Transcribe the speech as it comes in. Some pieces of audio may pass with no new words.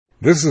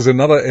This is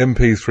another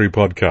MP3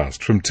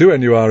 podcast from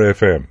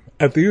 2NURFM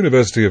at the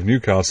University of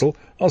Newcastle,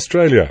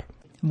 Australia.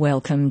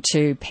 Welcome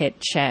to Pet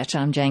Chat.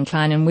 I'm Jane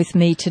Klein, and with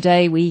me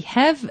today we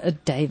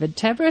have David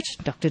Tabrett,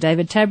 Dr.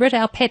 David Tabrett,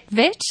 our pet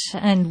vet.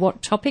 And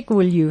what topic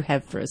will you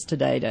have for us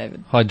today,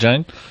 David? Hi,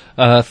 Jane.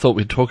 I thought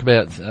we'd talk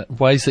about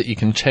ways that you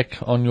can check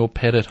on your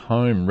pet at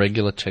home,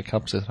 regular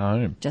checkups at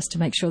home. Just to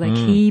make sure they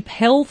keep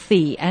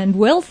healthy and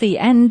wealthy.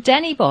 And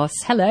Danny Boss,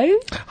 hello.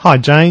 Hi,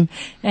 Jane.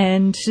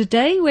 And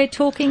today we're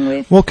talking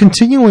with... Well,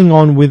 continuing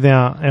on with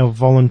our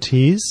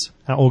volunteers,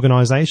 our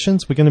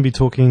organisations, we're going to be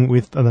talking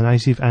with the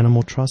Native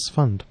Animal Trust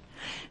Fund.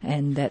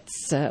 And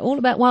that's all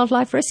about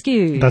wildlife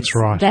rescue. That's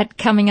right. That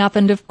coming up,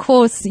 and of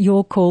course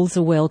your calls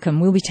are welcome.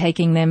 We'll be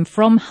taking them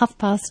from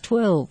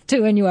 12:30 to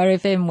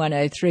NURFM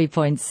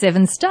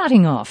 103.7,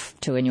 starting off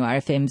to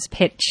NURFM's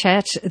Pet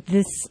Chat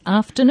this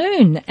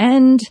afternoon.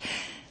 And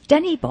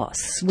Danny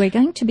Boss, we're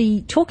going to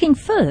be talking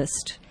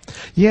first.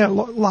 Yeah,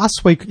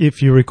 last week,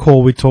 if you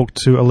recall, we talked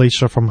to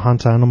Alicia from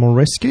Hunter Animal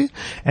Rescue,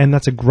 and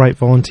that's a great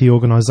volunteer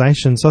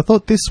organisation. So I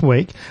thought this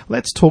week,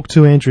 let's talk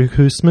to Andrew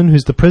Hoosman,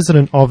 who's the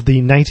president of the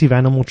Native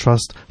Animal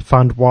Trust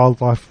Fund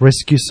Wildlife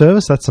Rescue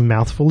Service. That's a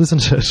mouthful,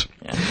 isn't it?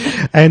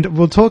 Yeah. And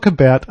we'll talk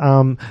about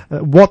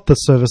what the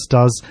service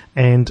does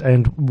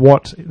and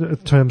what, in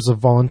terms of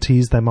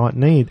volunteers, they might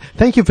need.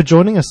 Thank you for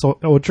joining us,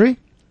 Audrey.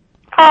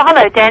 Oh,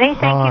 hello, Danny.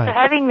 Thank you for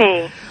having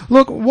me.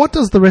 Look, what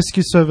does the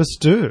rescue service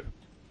do?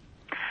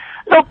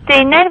 Look,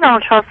 the Native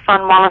Animal Trust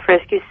Fund Wildlife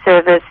Rescue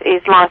Service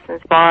is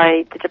licensed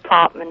by the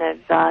Department of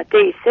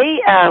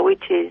DEC,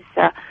 which is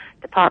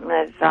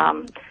Department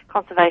of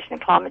Conservation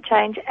and Climate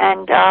Change,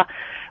 and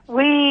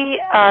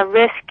we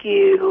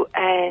rescue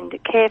and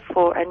care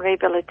for and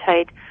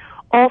rehabilitate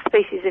all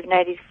species of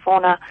native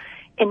fauna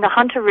in the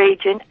Hunter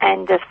region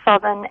and the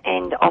southern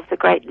end of the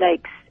Great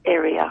Lakes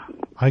area.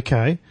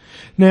 Okay.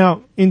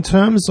 Now, in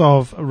terms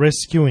of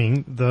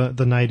rescuing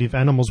the native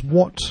animals,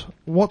 what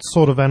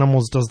sort of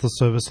animals does the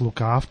service look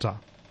after?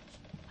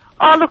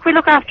 Oh, look, we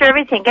look after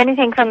everything.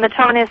 Anything from the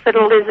tiniest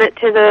little lizard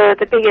to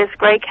the biggest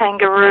grey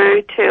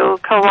kangaroo to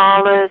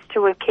koalas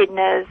to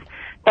echidnas,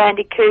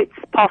 bandicoots,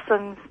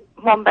 possums,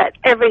 wombat,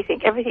 everything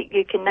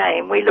you can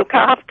name, we look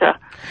after.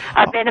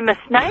 Venomous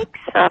snakes,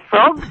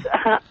 frogs,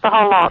 the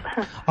whole lot.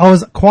 I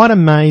was quite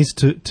amazed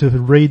to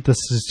read the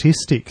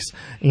statistics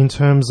in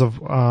terms of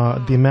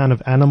the amount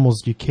of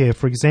animals you care.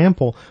 For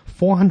example,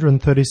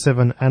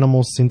 437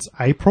 animals since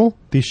April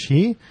this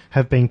year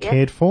have been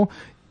cared for.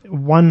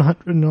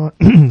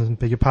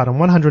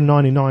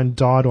 199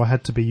 died or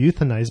had to be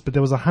euthanized, but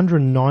there was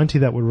 190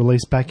 that were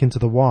released back into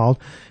the wild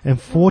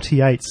and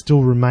 48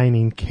 still remain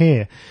in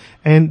care.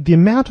 And the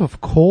amount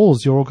of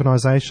calls your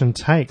organisation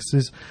takes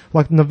is,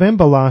 like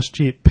November last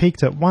year, it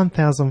peaked at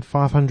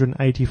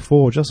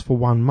 1,584 just for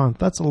 1 month.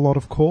 That's a lot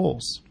of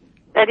calls.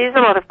 That is a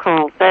lot of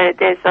calls.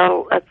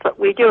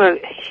 We do a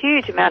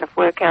huge amount of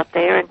work out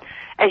there, and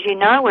as you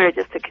know, we're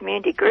just a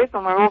community group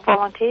and we're all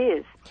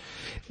volunteers.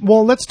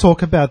 Well, let's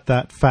talk about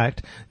that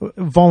fact.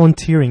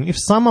 Volunteering. If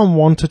someone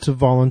wanted to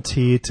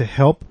volunteer to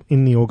help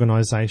in the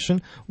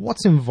organisation,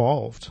 what's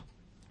involved?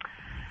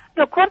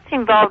 Look, what's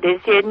involved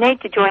is you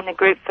need to join the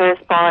group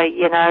first by,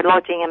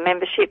 lodging a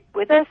membership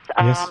with us.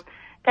 Yes.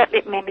 That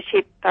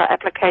membership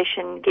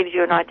application gives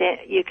you an idea.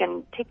 You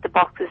can tick the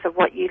boxes of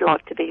what you'd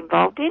like to be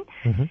involved in.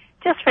 Mm-hmm.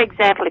 Just for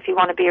example, if you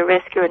want to be a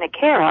rescuer and a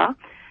carer,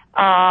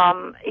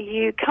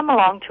 you come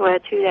along to a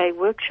 2-day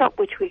workshop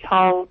which we're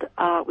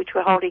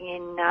holding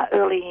in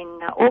early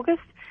in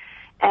August,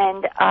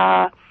 and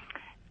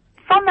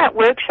from that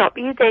workshop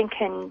you then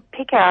can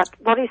pick out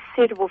what is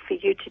suitable for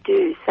you to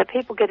do, so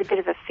people get a bit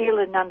of a feel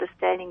and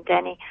understanding,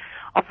 Danny,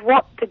 of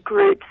what the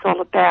group's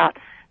all about.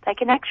 They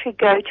can actually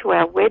go to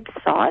our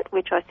website,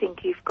 which I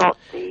think you've got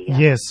the...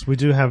 yes, we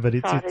do have it.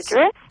 It's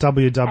address.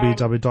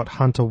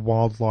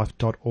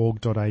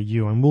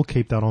 www.hunterwildlife.org.au, and we'll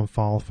keep that on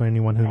file for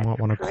anyone who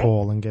might want to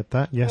call and get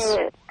that. Yes.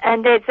 Yeah.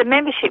 And there's a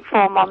membership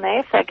form on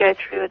there, if they go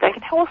through. They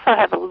can also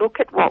have a look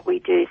at what we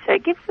do. So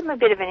it gives them a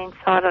bit of an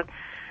insight on,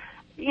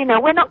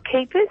 we're not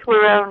keepers,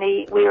 we're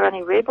only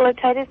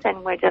rehabilitators,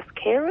 and we're just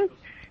carers,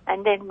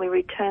 and then we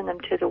return them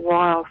to the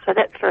wild. So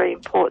that's very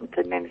important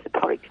for members of the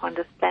public to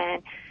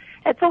understand.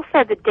 It's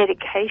also the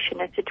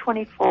dedication. It's a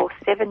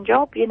 24/7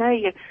 job. You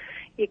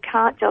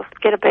can't just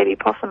get a baby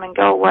possum and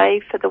go away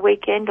for the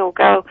weekend or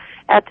go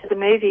out to the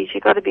movies.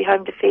 You've got to be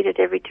home to feed it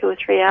every 2 or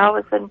 3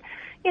 hours. And,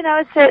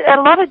 it's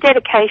a lot of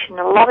dedication,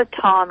 a lot of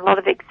time, a lot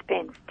of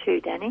expense too,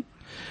 Danny.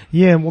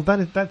 Yeah, well,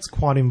 that's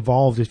quite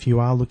involved if you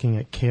are looking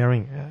at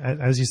caring.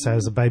 As you say,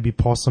 as a baby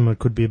possum, it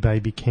could be a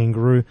baby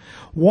kangaroo.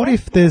 What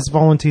if there's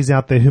volunteers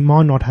out there who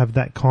might not have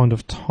that kind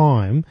of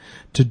time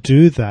to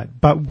do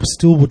that, but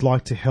still would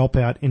like to help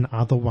out in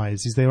other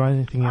ways? Is there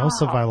anything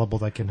else available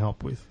they can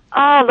help with?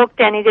 Oh, look,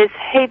 Danny, there's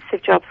heaps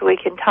of jobs we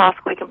can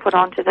put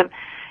onto them.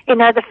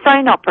 The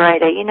phone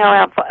operator,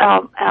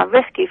 our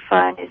rescue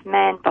phone is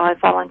manned by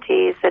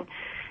volunteers, and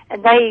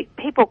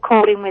people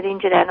call in with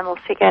injured animals,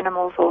 sick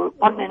animals, or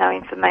want to know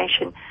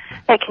information.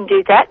 They can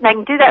do that. They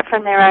can do that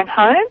from their own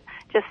home.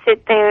 just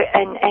sit there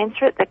and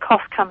answer it. The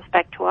cost comes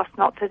back to us,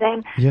 not to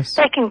them. Yes.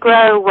 They can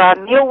grow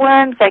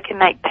mealworms. They can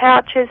make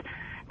pouches.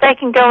 They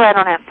can go out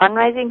on our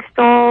fundraising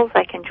stalls.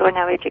 They can join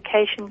our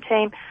education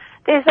team.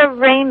 There's a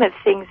ream of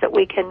things that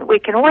we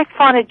can always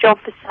find a job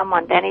for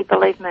someone, Danny,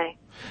 believe me.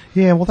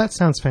 Yeah, well, that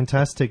sounds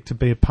fantastic to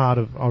be a part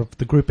of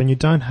the group, and you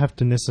don't have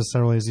to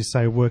necessarily, as you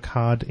say, work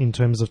hard in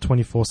terms of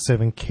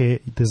 24/7 care.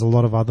 There's a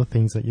lot of other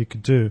things that you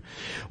could do.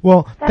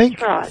 Well,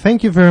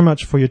 thank you very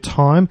much for your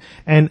time,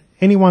 and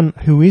anyone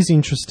who is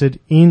interested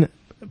in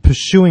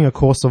pursuing a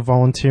course of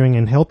volunteering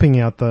and helping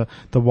out the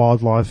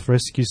Wildlife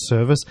Rescue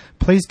Service,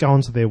 please go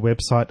onto their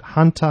website,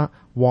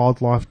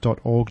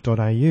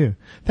 hunterwildlife.org.au.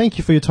 Thank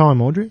you for your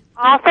time, Audrey.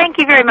 Oh, thank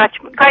you very much.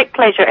 Great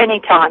pleasure.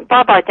 Anytime.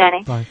 Bye-bye,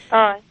 Danny. Bye.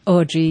 Bye.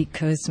 Audrey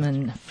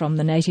Kurzman from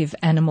the Native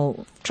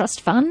Animal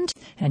Trust Fund,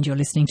 and you're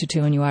listening to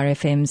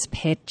 2NURFM's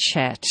Pet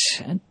Chat.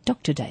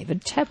 Dr.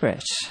 David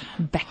Tabrett,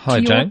 back Hi,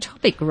 to your Jane.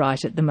 topic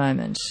right at the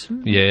moment.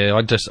 Yeah,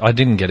 I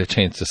didn't get a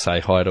chance to say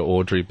hi to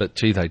Audrey, but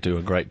gee, they do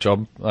a great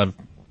job.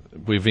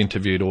 We've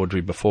interviewed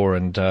Audrey before,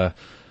 and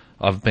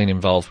I've been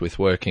involved with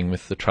working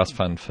with the Trust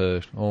Fund for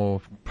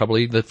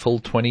probably the full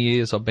 20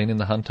 years I've been in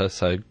the Hunter,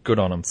 so good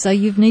on them. So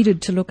you've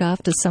needed to look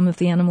after some of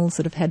the animals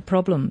that have had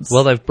problems.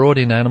 Well, they've brought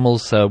in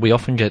animals. We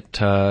often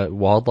get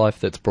wildlife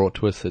that's brought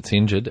to us that's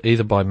injured,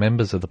 either by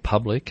members of the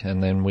public,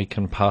 and then we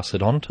can pass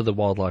it on to the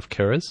wildlife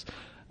carers,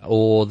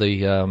 or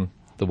the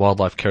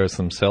wildlife carers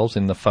themselves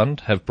in the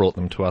fund have brought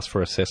them to us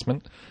for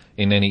assessment.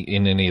 In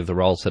any of the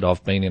roles that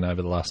I've been in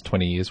over the last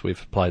 20 years,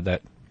 we've played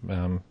that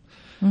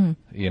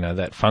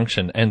that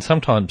function. And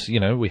sometimes,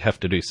 we have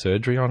to do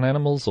surgery on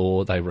animals,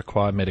 or they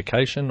require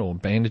medication or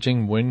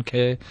bandaging, wound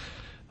care.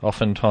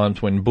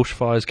 Oftentimes when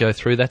bushfires go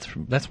through,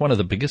 that's one of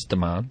the biggest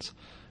demands,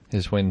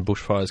 is when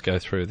bushfires go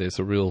through, there's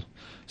a real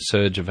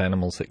surge of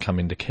animals that come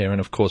into care.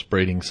 And of course,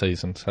 breeding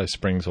season, so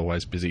spring's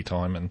always busy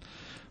time. And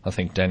I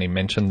think Danny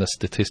mentioned the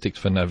statistics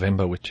for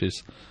November, which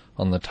is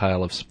on the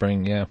tail of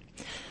spring, yeah.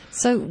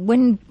 So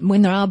when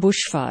there are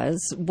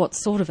bushfires, what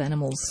sort of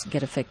animals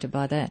get affected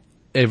by that?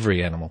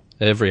 Every animal,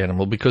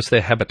 because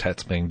their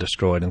habitat's being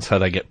destroyed, and so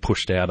they get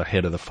pushed out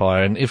ahead of the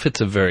fire. And if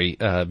it's a very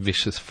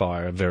vicious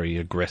fire, a very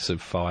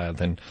aggressive fire,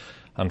 then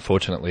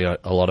unfortunately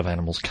a lot of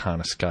animals can't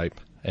escape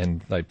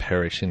and they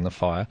perish in the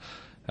fire.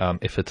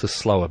 If it's a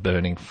slower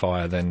burning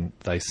fire, then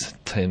they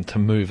tend to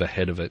move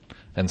ahead of it.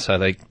 And so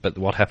but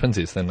what happens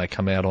is then they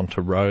come out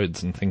onto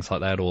roads and things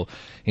like that, or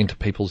into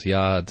people's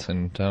yards.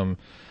 And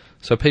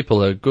so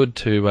people are good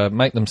to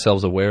make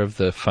themselves aware of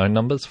the phone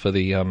numbers for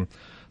the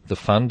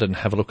fund, and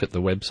have a look at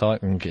the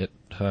website and get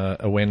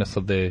awareness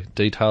of their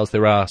details.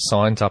 There are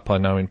signs up, I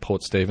know, in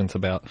Port Stephens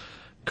about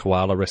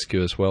koala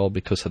rescue as well,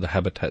 because of the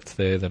habitats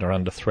there that are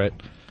under threat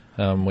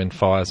when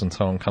fires and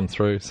so on come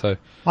through. So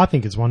I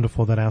think it's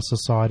wonderful that our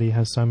society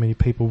has so many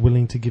people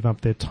willing to give up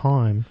their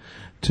time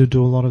to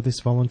do a lot of this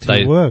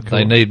volunteer work.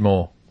 They need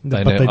more.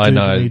 I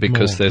know,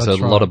 because there's a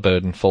lot of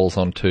burden falls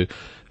onto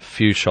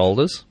few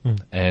shoulders.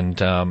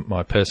 And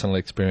my personal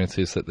experience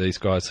is that these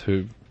guys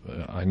who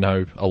I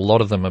know, a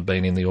lot of them have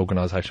been in the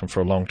organisation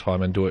for a long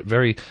time and do it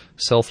very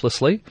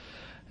selflessly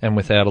and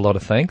without a lot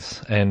of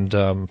thanks. And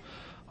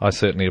I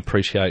certainly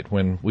appreciate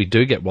when we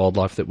do get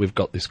wildlife that we've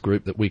got this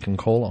group that we can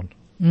call on.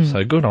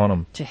 So good on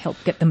them. To help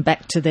get them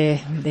back to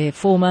their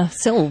former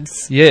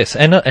selves. Yes,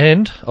 and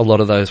a lot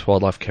of those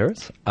wildlife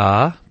carers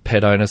are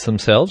pet owners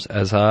themselves,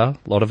 as are a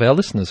lot of our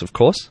listeners, of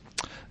course.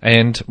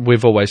 And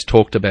we've always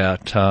talked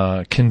about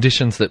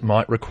conditions that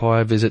might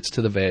require visits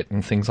to the vet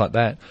and things like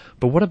that.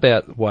 But what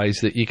about ways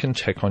that you can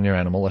check on your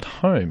animal at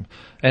home?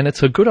 And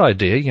it's a good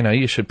idea.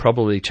 You should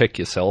probably check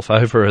yourself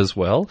over as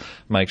well.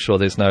 Make sure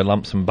there's no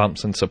lumps and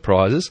bumps and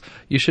surprises.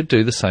 You should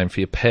do the same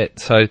for your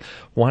pet. So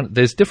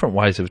there's different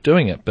ways of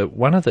doing it, but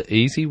one of the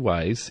easy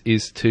ways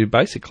is to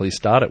basically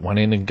start at one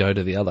end and go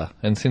to the other.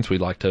 And since we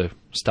like to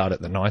start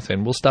at the nice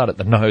end, we'll start at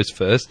the nose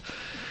first.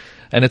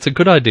 And it's a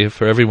good idea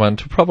for everyone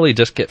to probably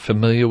just get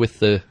familiar with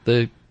the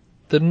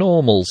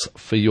normals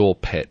for your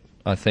pet,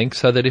 I think,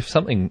 so that if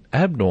something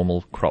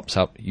abnormal crops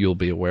up, you'll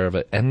be aware of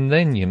it, and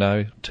then you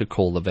know to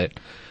call the vet.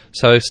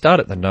 So start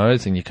at the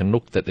nose, and you can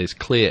look that there's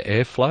clear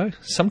airflow.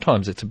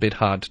 Sometimes it's a bit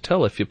hard to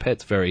tell. If your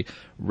pet's very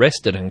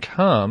rested and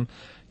calm,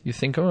 you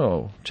think,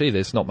 oh, gee,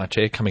 there's not much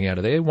air coming out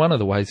of there. One of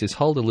the ways is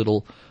hold a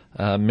little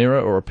mirror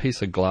or a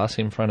piece of glass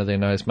in front of their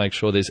nose, make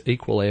sure there's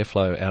equal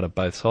airflow out of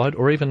both sides,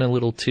 or even a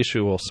little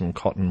tissue or some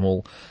cotton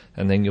wool,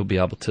 and then you'll be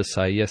able to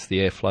say, yes, the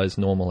airflow's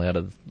normal out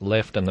of the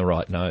left and the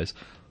right nose.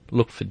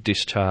 Look for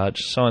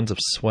discharge, signs of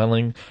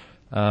swelling,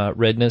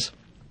 redness,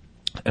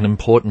 and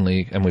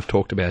importantly, and we've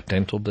talked about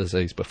dental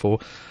disease before,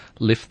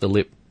 lift the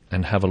lip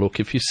and have a look.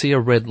 If you see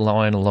a red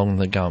line along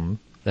the gum,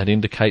 that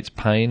indicates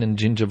pain and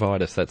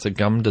gingivitis. That's a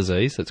gum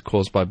disease that's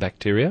caused by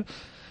bacteria.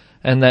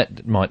 And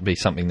that might be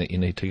something that you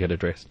need to get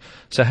addressed.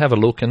 So have a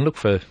look and look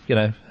for,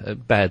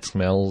 bad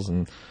smells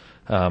and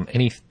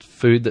any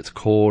food that's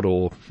caught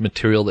or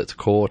material that's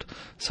caught.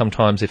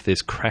 Sometimes if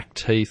there's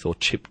cracked teeth or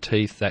chipped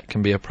teeth, that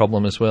can be a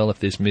problem as well. If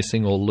there's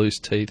missing or loose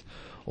teeth,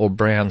 or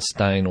brown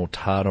stain or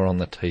tartar on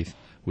the teeth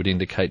would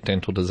indicate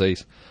dental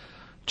disease.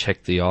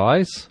 Check the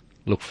eyes.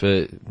 Look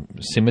for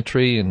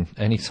symmetry and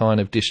any sign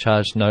of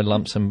discharge, no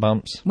lumps and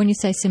bumps. When you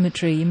say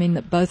symmetry, you mean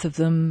that both of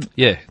them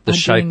Yeah, the are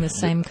shape, doing the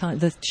same kind,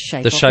 the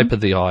shape the of shape them?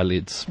 of the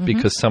eyelids,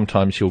 because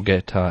sometimes you'll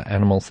get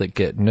animals that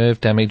get nerve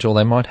damage, or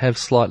they might have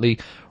slightly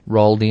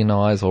rolled in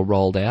eyes or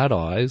rolled out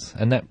eyes,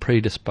 and that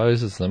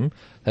predisposes them.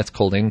 That's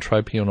called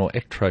entropion or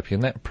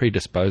ectropion. That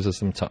predisposes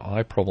them to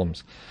eye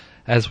problems.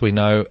 As we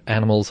know,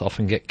 animals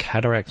often get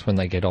cataracts when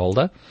they get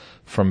older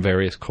from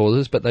various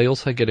causes, but they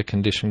also get a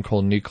condition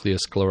called nuclear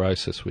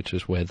sclerosis, which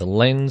is where the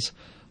lens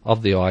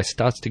of the eye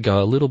starts to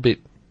go a little bit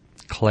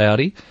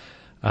cloudy.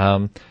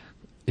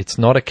 It's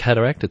not a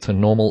cataract, it's a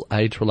normal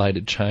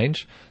age-related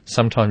change.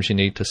 Sometimes you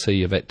need to see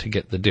your vet to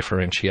get the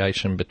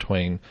differentiation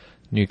between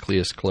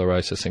nuclear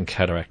sclerosis and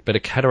cataract. But a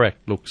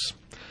cataract looks,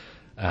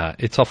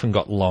 it's often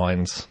got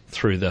lines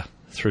through the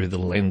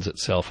lens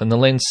itself, and the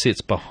lens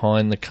sits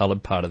behind the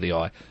coloured part of the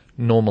eye.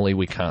 Normally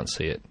we can't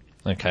see it.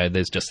 Okay,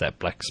 there's just that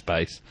black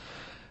space.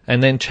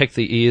 And then check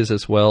the ears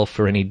as well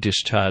for any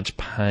discharge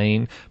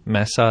pain.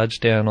 Massage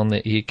down on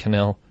the ear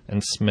canal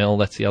and smell,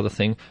 that's the other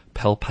thing.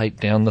 Palpate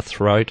down the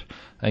throat,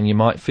 and you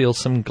might feel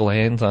some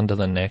glands under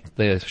the neck.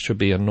 There should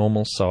be a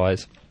normal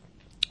size,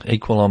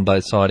 equal on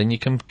both sides, and you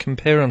can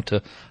compare them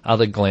to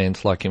other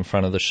glands like in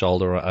front of the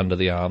shoulder or under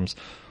the arms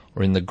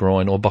or in the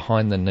groin or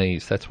behind the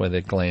knees. That's where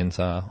their glands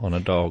are on a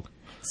dog.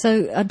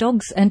 So are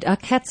dogs and are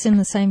cats in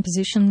the same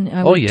position?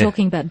 Oh, We're yeah.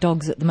 talking about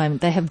dogs at the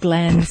moment. They have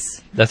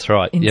glands That's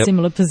right. in Yep.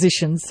 similar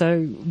positions.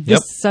 So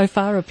this so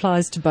far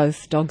applies to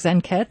both dogs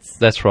and cats?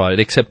 That's right,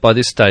 except by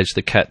this stage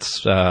the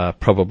cat's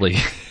probably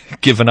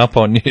given up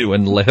on you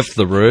and left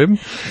the room.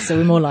 So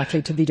we're more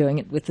likely to be doing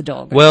it with the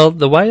dog. Well,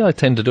 the way I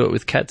tend to do it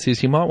with cats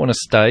is you might want to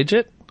stage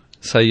it.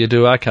 So you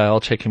do, okay, I'll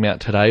check him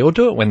out today, or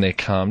do it when they're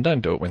calm.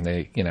 Don't do it when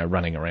they're,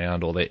 running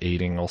around or they're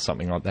eating or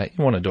something like that.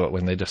 You want to do it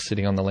when they're just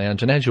sitting on the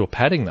lounge. And as you're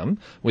patting them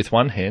with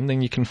one hand,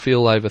 then you can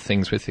feel over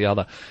things with the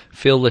other.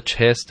 Feel the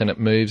chest and it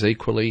moves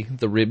equally.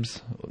 The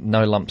ribs,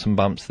 no lumps and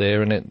bumps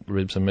there, and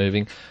ribs are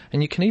moving.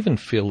 And you can even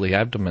feel the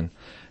abdomen.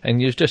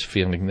 And you're just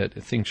feeling that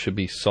things should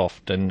be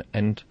soft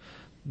and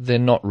they're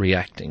not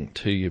reacting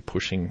to you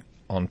pushing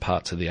on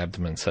parts of the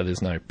abdomen. So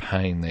there's no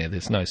pain there.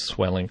 There's no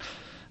swelling.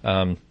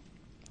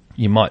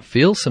 You might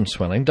feel some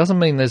swelling. Doesn't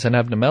mean there's an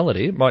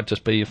abnormality. It might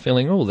just be you're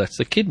feeling, oh, that's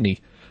the kidney.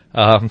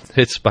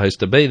 It's supposed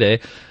to be there.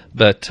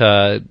 But,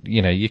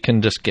 you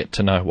can just get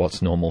to know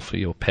what's normal for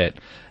your pet.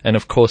 And,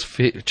 of course,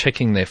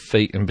 checking their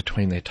feet and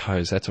between their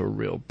toes, that's a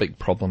real big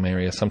problem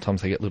area.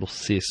 Sometimes they get little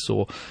cysts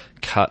or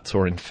cuts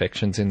or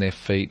infections in their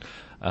feet.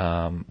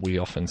 We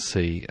often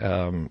see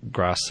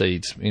grass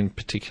seeds in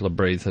particular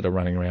breeds that are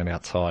running around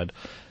outside.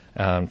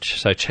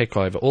 So check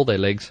over all their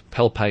legs,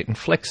 palpate and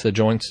flex the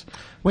joints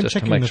When just to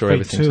checking make the sure feet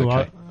everything's too,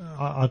 okay.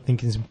 I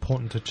think it's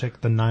important to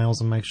check the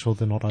nails and make sure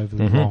they're not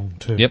overly long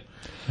too. Yep.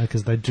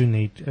 Because they do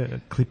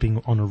need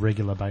clipping on a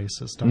regular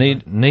basis. Don't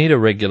Need a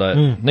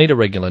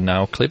regular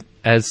nail clip.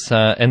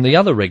 And the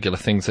other regular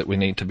things that we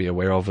need to be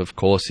aware of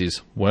course,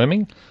 is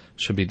worming.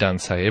 Should be done,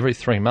 say, every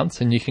 3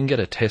 months, and you can get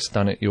a test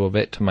done at your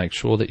vet to make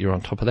sure that you're on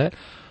top of that.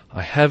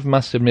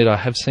 Must admit, I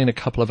have seen a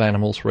couple of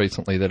animals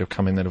recently that have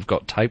come in that have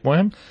got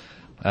tapeworm.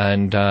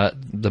 And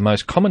the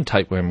most common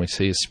tapeworm we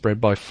see is spread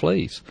by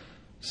fleas.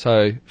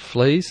 So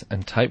fleas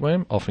and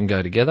tapeworm often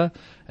go together,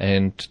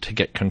 and to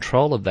get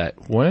control of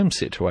that worm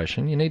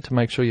situation, you need to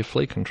make sure your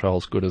flea control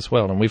is good as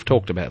well. And we've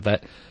talked about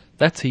that.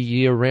 That's a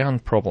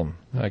year-round problem.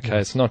 Okay,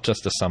 It's not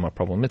just a summer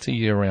problem. It's a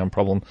year-round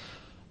problem.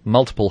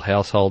 Multiple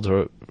households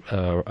are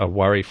a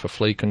worry for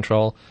flea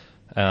control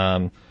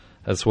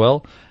as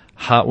well.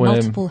 Heartworm.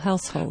 Multiple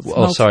households.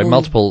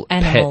 Multiple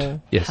animal pet.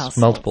 Yes, households.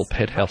 multiple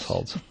pet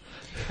households.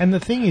 And the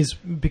thing is,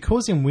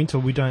 because in winter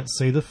we don't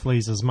see the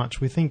fleas as much,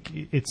 we think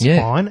it's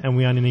Yeah. fine and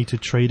we only need to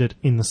treat it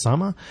in the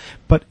summer.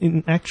 But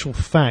in actual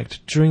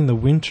fact, during the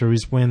winter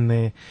is when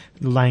they're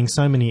laying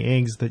so many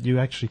eggs that you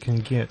actually can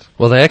get...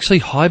 Well, they actually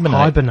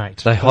hibernate.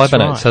 They That's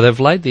hibernate. right. So they've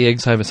laid the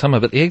eggs over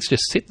summer, but the eggs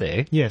just sit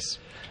there, Yes.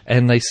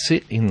 and they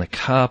sit in the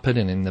carpet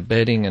and in the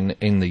bedding and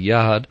in the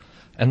yard,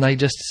 and they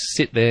just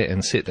sit there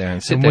and sit there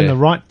and sit And there. when the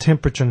right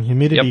temperature and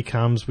humidity Yep.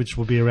 comes, which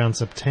will be around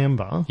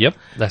September... Yep,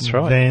 that's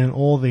right. Then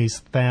all these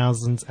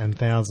thousands and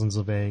thousands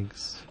of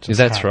eggs just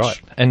That's hatch.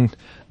 right. And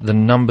the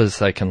numbers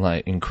they can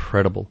lay,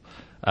 incredible.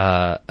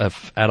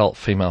 Adult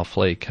female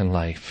flea can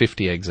lay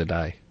 50 eggs a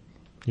day.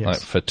 Yes. Like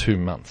for 2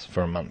 months,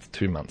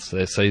 2 months.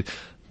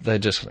 They're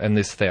just, and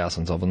there's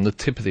thousands of them. The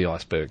tip of the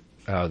iceberg.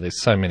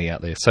 There's so many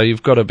out there. So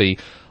you've got to be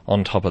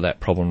on top of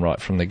that problem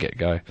right from the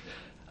get-go.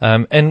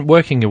 And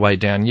working your way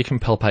down, you can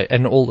palpate,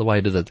 and all the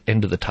way to the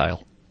end of the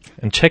tail.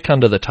 And check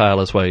under the tail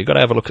as well. You've got to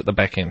have a look at the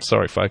back end.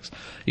 Sorry, folks.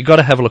 You've got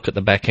to have a look at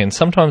the back end.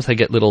 Sometimes they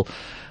get little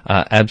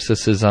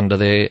abscesses under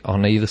there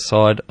on either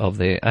side of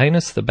their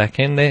anus, the back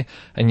end there,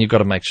 and you've got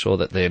to make sure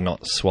that they're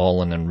not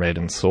swollen and red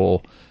and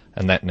sore,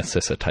 and that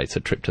necessitates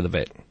a trip to the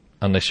vet,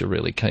 unless you're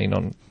really keen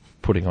on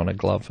putting on a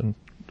glove. And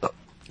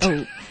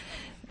Oh,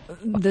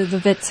 the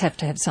vets have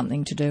to have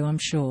something to do, I'm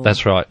sure.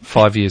 that's right.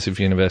 5 years of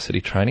university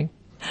training.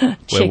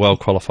 We're well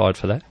qualified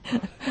for that.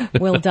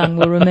 Well done,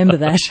 we'll remember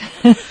that.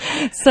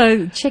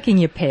 So, checking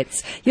your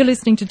pets. You're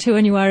listening to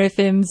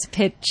 2NURFM's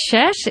Pet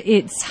Chat.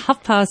 It's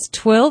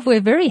 12:30.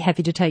 We're very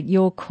happy to take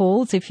your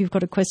calls if you've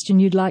got a question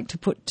you'd like to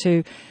put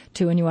to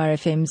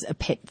 2NURFM's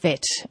pet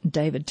vet,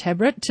 David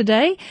Tabrett,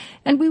 today.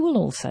 And we will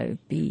also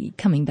be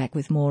coming back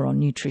with more on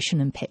nutrition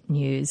and pet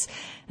news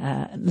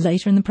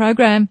later in the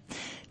program.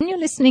 And you're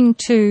listening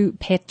to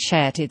Pet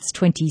Chat. It's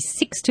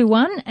 26 to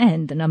 1,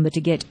 and the number to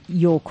get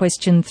your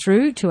question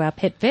through to our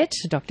pet vet,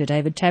 Dr.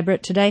 David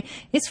Tabrett, today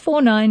is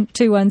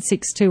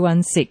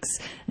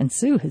 49216216. And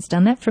Sue has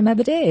done that from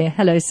Aberdare.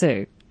 Hello,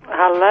 Sue.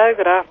 Hello,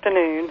 good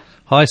afternoon.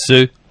 Hi,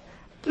 Sue.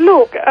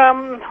 Look, we've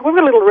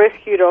got a little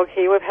rescue dog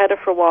here. We've had her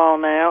for a while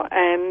now,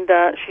 and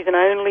she's an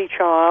only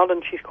child,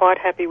 and she's quite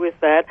happy with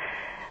that.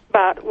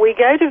 But we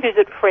go to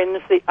visit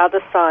friends the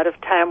other side of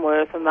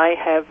Tamworth, and they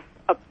have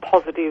a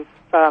positive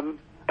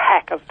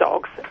pack of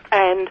dogs.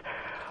 And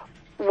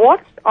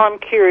what I'm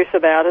curious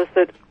about is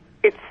that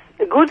it's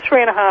a good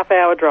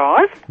 3.5-hour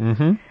drive.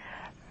 Mm-hmm.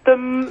 The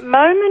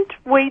moment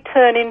we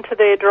turn into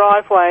their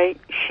driveway,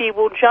 she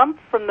will jump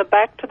from the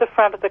back to the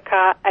front of the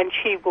car, and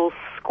she will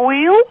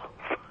squeal,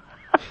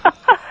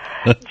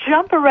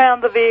 jump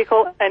around the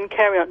vehicle and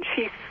carry on.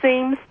 She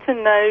seems to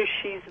know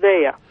she's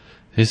there.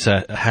 It's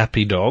a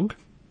happy dog.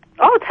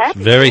 Oh, it's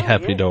happy. Very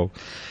happy dog.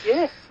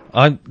 Yes.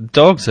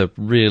 Dogs are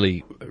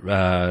really,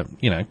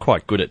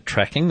 quite good at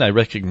tracking. They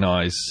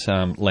recognise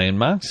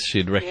landmarks.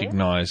 She'd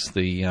recognise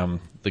the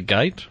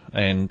gate,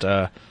 and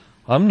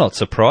I'm not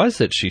surprised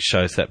that she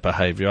shows that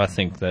behaviour. I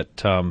think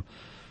that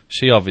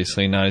she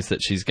obviously knows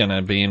that she's going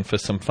to be in for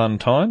some fun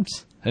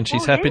times, and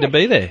she's happy to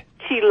be there.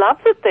 She loves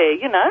it there,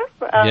 you know.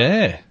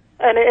 Yeah.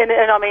 And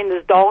I mean,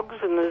 there's dogs,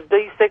 and there's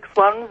D6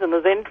 ones, and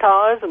there's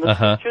Entires, and there's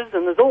Stitches,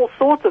 and there's all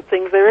sorts of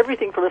things there,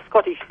 everything from a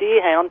Scottish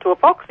Deerhound to a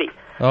Foxy.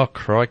 Oh,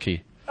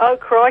 crikey. Oh,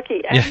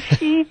 crikey. And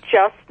she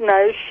just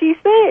knows she's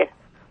there.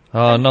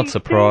 Oh, not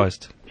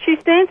surprised. She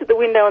stands at the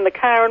window in the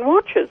car and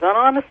watches, and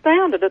I'm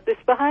astounded at this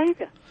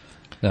behaviour.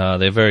 No,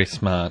 they're very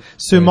smart.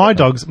 So my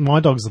dogs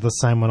are the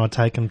same when I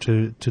take them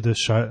to the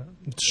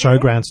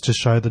showgrounds to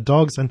show the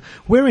dogs, and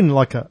we're in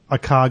like a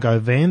cargo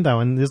van though,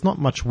 and there's not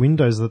much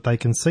windows that they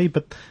can see,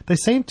 but they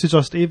seem to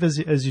just, even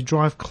as you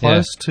drive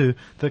close to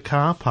the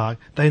car park,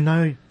 they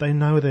know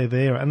they're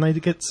there, and they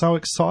get so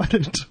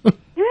excited.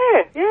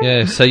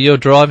 Yeah, so you're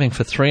driving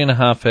for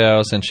 3.5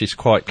 hours and she's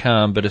quite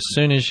calm, but as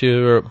soon as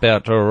you're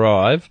about to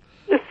arrive...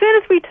 As soon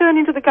as we turn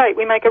into the gate,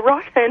 we make a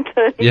right-hand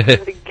turn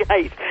into the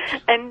gate,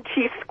 and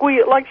she's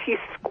squealing, she's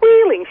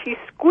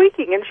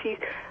squeaking, and she's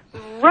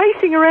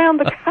racing around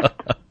the car.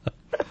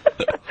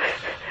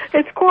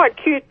 It's quite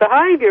cute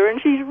behaviour,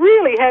 and she's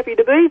really happy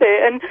to be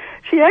there, and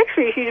she's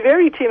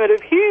very timid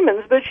of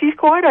humans, but she's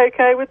quite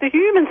okay with the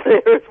humans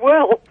there as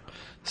well.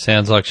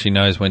 Sounds like she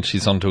knows when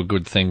she's onto a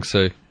good thing,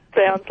 Sue.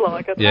 Sounds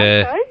like it.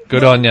 Yeah, okay.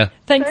 Good on you.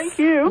 Thanks. Thank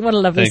you. What a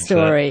lovely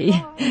story.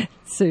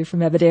 Sue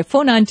from Aberdare,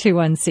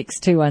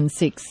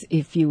 49216216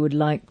 if you would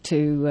like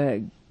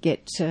to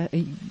get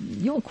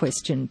your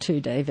question to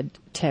David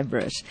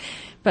Tabrett.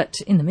 But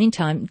in the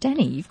meantime,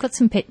 Danny, you've got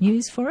some pet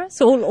news for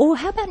us? Or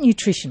how about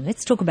nutrition?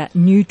 Let's talk about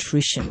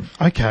nutrition.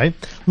 Okay.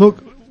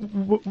 Look,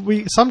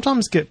 we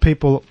sometimes get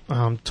people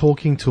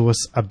talking to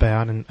us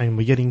about, and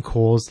we're getting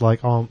calls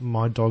like, oh,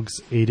 my dog's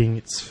eating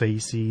its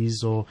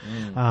feces, or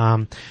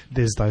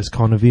there's those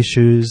kind of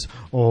issues,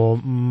 or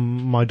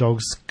my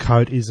dog's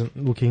coat isn't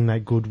looking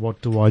that good, what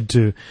do I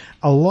do?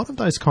 A lot of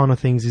those kind of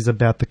things is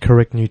about the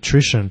correct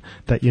nutrition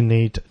that you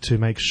need to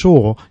make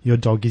sure your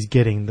dog is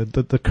getting,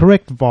 the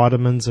correct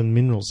vitamins and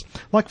minerals.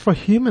 Like for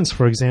humans,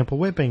 for example,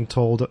 we're being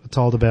told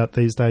about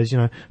these days,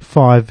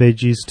 5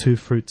 veggies, 2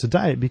 fruits a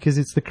day, because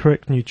it's the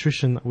correct nutrition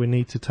that we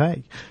need to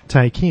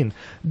take in.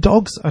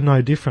 Dogs are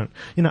no different.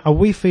 Are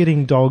we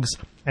feeding dogs,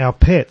 our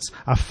pets,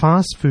 a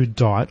fast food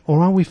diet,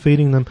 or are we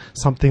feeding them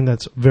something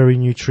that's very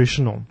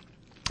nutritional?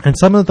 And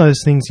some of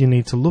those things you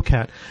need to look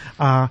at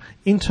are,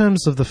 in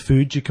terms of the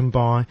food you can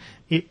buy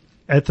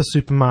at the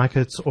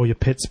supermarkets or your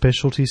pet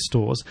specialty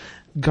stores,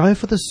 go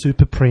for the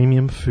super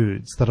premium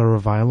foods that are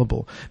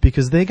available,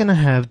 because they're going to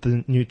have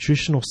the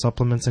nutritional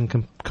supplements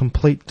and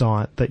complete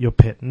diet that your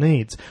pet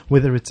needs,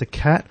 whether it's a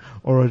cat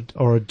or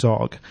a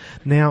dog.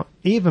 Now,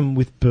 even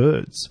with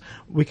birds,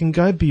 we can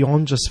go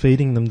beyond just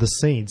feeding them the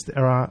seeds.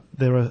 There are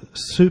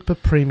super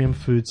premium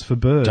foods for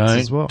birds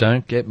as well.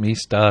 Don't get me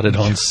started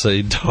on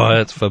seed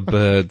diets for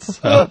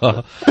birds.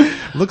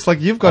 Looks like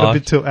you've got a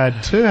bit to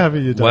add too,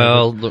 haven't you, David?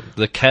 Well, look,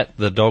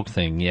 the dog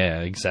thing,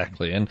 yeah,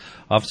 exactly. And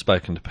I've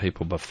spoken to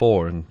people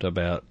before and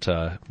about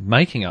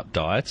making up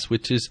diets,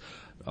 which is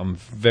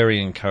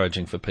very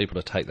encouraging for people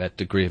to take that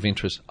degree of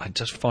interest. I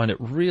just find it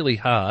really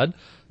hard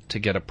to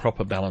get a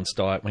proper balanced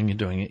diet when you're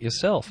doing it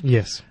yourself.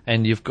 Yes.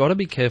 And you've got to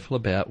be careful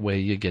about where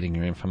you're getting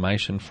your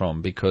information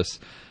from, because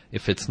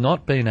if it's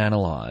not been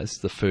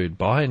analysed, the food,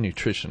 by a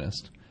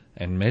nutritionist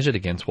and measured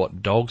against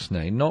what dogs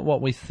need, not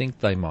what we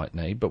think they might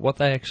need, but what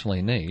they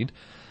actually need,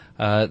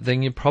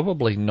 then you're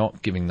probably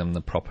not giving them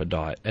the proper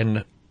diet.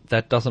 And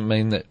that doesn't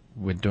mean that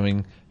we're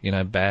doing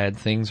bad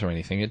things or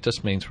anything. It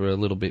just means we're a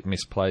little bit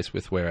misplaced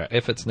with where our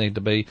efforts need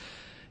to be.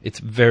 It's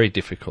very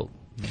difficult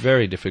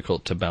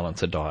to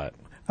balance a diet.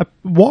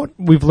 What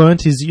we've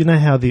learnt is,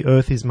 how the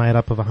Earth is made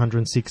up of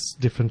 106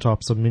 different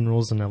types of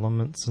minerals and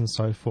elements and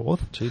so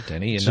forth. Gee,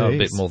 Denny, you know a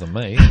bit more than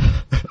me.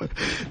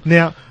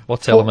 Now,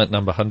 what's element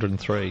number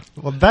 103?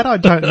 Well, that I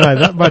don't know,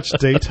 that much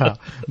detail.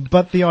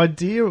 But the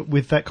idea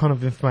with that kind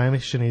of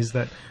information is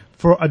that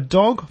for a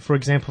dog, for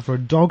example, for a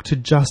dog to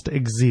just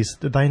exist,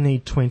 they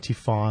need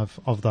 25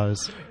 of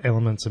those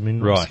elements and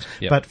minerals. Right.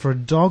 Yep. But for a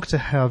dog to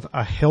have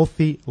a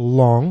healthy,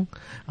 long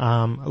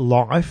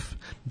life,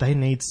 they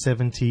need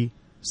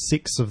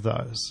 76 of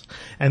those.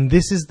 And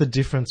this is the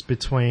difference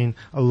between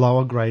a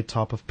lower grade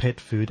type of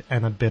pet food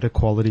and a better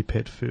quality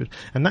pet food.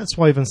 And that's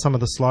why even some of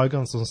the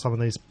slogans on some of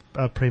these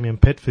premium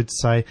pet foods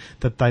say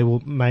that they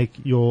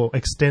will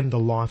extend the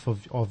life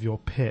of your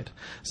pet.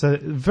 So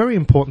very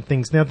important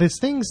things. Now there's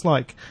things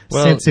like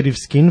sensitive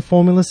skin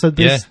formula. So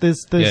there's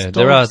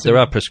there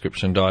are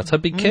prescription diets.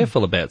 I'd be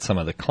careful about some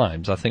of the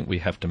claims. I think we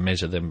have to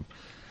measure them,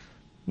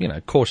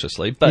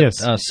 cautiously. But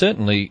yes.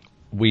 Certainly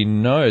we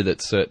know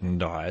that certain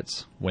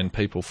diets, when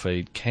people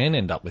feed, can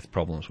end up with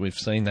problems. We've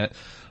seen that.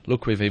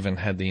 Look, we've even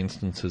had the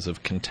instances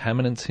of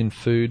contaminants in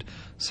food.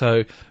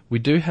 So we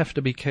do have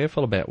to be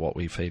careful about what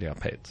we feed our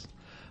pets.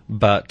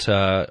 But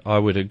I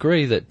would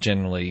agree that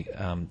generally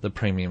the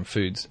premium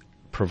foods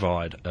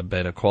provide a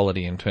better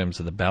quality in terms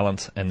of the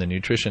balance and the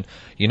nutrition.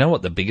 You know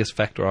what the biggest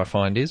factor I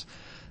find is?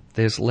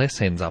 There's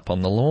less ends up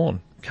on the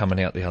lawn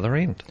coming out the other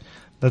end.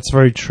 That's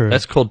very true.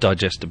 That's called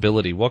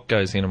digestibility. What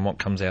goes in and what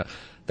comes out,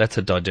 that's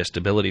a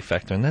digestibility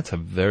factor, and that's a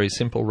very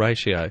simple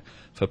ratio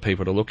for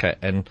people to look at.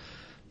 And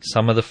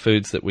some of the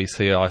foods that we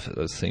see, I've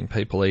seen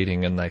people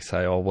eating and they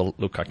say, oh, well,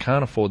 look, I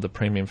can't afford the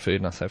premium food.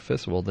 And I say,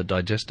 first of all, the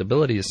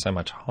digestibility is so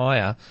much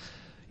higher,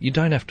 you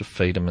don't have to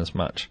feed them as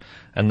much.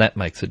 And that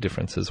makes a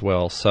difference as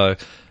well. So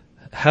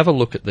have a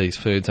look at these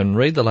foods and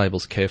read the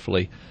labels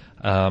carefully.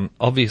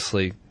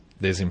 Obviously,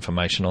 there's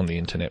information on the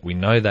internet. We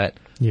know that.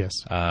 Yes.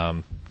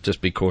 Just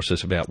be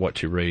cautious about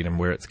what you read and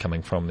where it's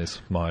coming from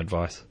is my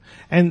advice.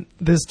 And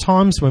there's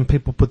times when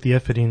people put the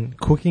effort in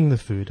cooking the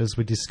food, as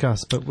we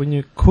discussed, but when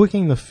you're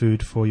cooking the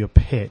food for your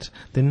pet,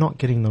 they're not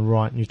getting the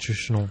right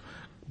nutritional,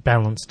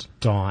 balanced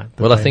diet.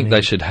 Well, I think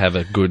they should have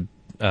a good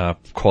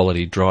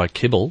quality dry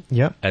kibble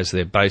as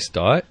their base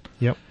diet.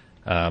 Yep.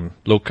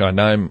 Look, I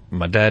know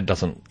my dad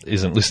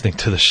isn't listening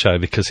to the show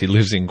because he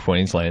lives in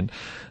Queensland,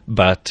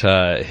 but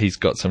he's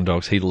got some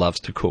dogs. He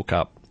loves to cook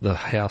up. The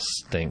house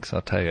stinks, I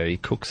tell you. He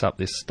cooks up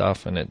this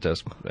stuff and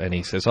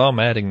he says, oh, I'm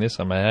adding this,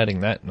 I'm adding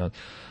that. And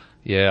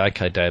yeah,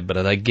 okay, Dad, but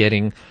are they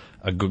getting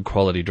a good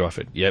quality dry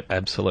food? Yep,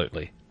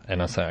 absolutely.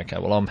 And I say, okay,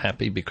 well, I'm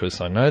happy because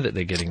I know that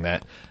they're getting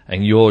that,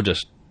 and you're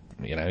just,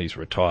 he's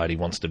retired, he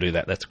wants to do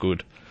that, that's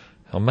good.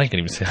 I'm making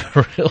him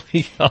sound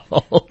really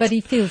old. But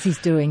he feels he's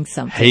doing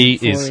something.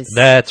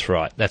 That's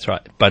right.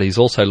 But he's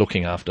also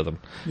looking after them.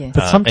 Yeah.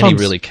 But and he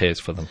really cares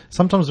for them.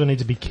 Sometimes we need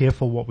to be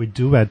careful what we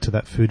do add to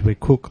that food we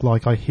cook.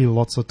 Like I hear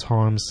lots of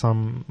times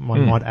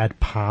someone might add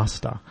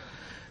pasta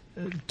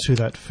to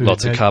that food.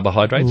 Lots of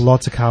carbohydrates.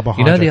 Lots of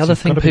carbohydrates. The other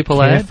thing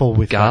people add?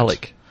 With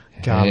garlic.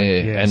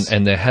 Garlic, yes.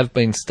 And there have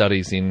been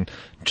studies in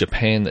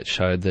Japan that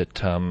showed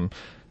that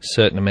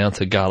certain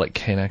amounts of garlic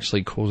can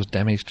actually cause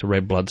damage to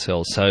red blood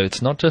cells. So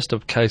it's not just a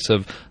case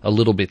of a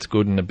little bit's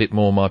good and a bit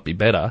more might be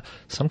better.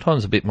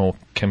 Sometimes a bit more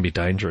can be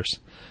dangerous.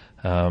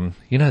 There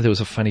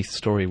was a funny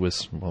story, well,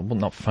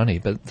 not funny,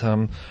 but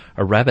a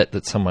rabbit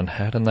that someone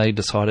had, and they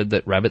decided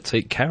that rabbits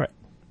eat carrot.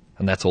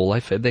 And that's all they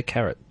fed their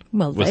carrot.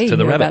 Well, was they to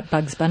the hear rabbit. about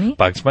Bugs Bunny.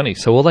 Bugs Bunny.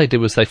 So all they did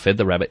was they fed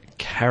the rabbit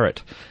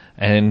carrot.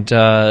 And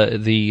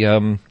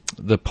the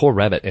poor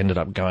rabbit ended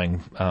up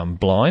going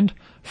blind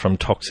from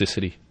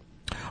toxicity.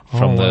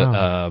 From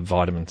the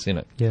vitamins in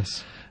it.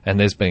 Yes. And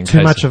there's been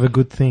too much of a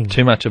good thing.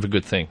 Too much of a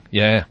good thing,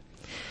 yeah.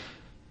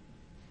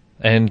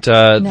 And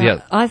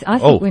I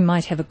think we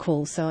might have a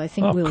call, so I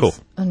think we'll... Cool.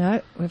 Oh,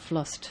 no, we've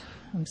lost...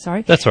 I'm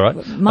sorry. That's all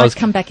right. Might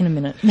come back in a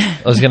minute.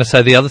 I was going to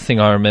say the other thing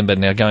I remember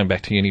now going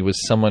back to uni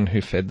was someone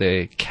who fed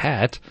their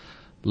cat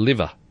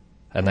liver,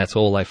 and that's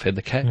all they fed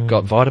the cat.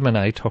 Got vitamin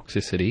A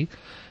toxicity,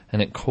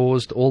 and it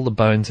caused all the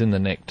bones in the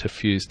neck to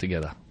fuse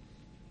together.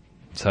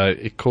 So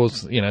it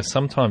caused,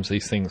 sometimes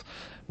these things,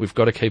 we've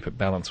got to keep it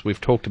balanced.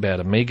 We've talked about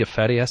omega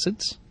fatty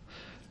acids,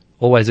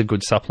 always a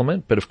good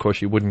supplement, but of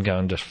course you wouldn't go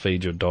and just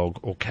feed your dog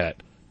or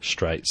cat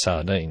straight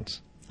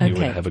sardines. You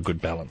would have a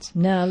good balance.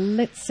 Now,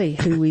 let's see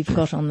who we've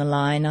got on the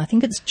line. I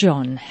think it's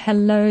John.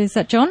 Hello, is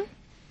that John?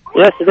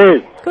 Yes, it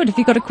is. Good. Have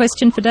you got a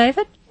question for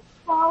David?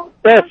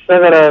 Yes,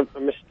 I've got a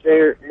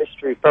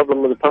mystery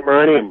problem with the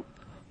Pomeranian.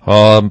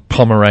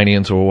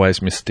 Pomeranians are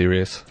always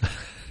mysterious.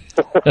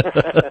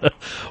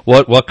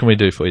 What can we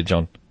do for you,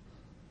 John?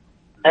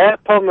 Our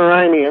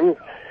Pomeranian,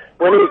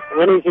 when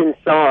he's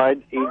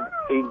inside, he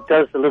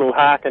does the little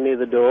harker near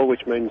the door,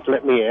 which means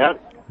let me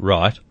out.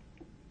 Right.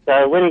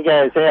 So when he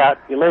goes out,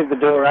 you leave the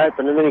door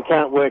open, and then he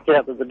can't work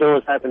out that the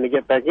door's open to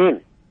get back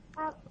in.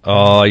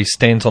 Oh, he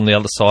stands on the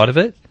other side of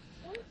it?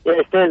 Yeah,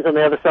 he stands on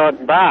the other side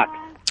and barks.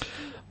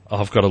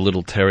 I've got a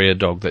little terrier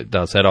dog that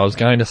does that. I was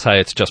going to say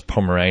it's just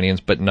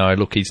Pomeranians, but no,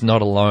 look, he's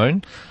not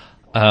alone.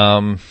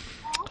 So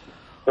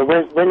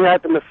when you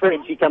open the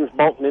fridge, he comes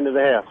bolting into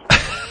the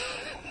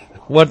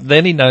house.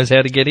 Then he knows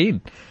how to get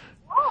in.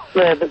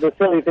 Yeah, but the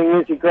silly thing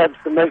is he grabs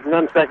the meat and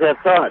runs back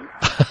outside.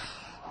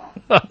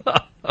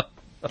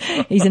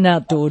 He's an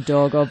outdoor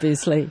dog,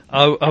 obviously.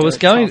 I was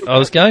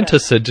going to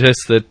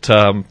suggest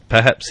that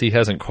perhaps he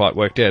hasn't quite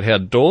worked out how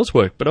doors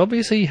work, but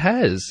obviously he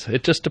has.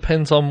 It just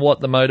depends on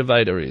what the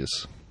motivator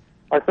is.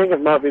 I think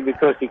it might be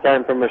because he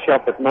came from a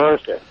shop at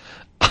Morisset.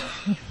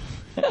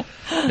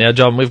 Now,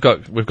 John, we've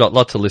got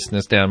lots of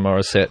listeners down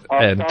Morisset,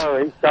 and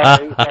sorry.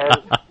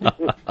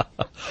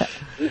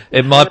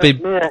 it might be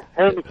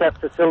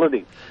handicap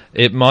facility.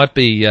 It might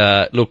be.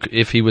 Look,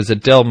 if he was a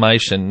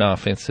Dalmatian, no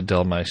offence to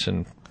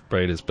Dalmatian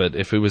breeders, but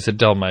if he was a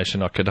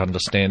Dalmatian, I could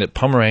understand it.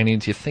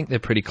 Pomeranians, you think they're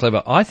pretty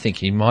clever. I think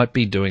he might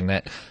be doing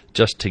that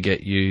just to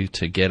get you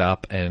to get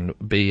up and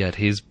be at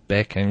his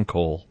beck and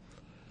call.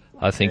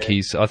 I think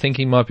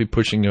he might be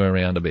pushing you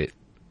around a bit.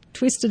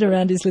 Twisted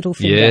around his little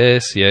finger.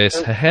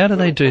 Yes. How do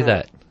they do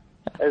that?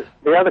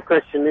 The other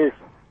question is,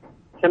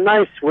 can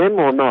they swim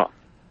or not?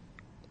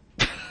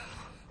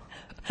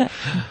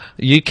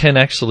 You can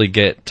actually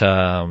get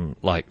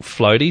like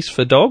floaties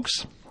for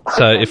dogs.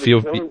 So if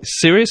you're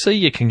seriously,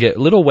 you can get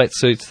little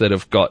wetsuits that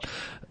have got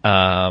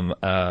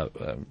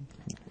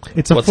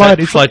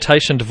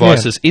flotation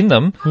devices in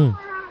them.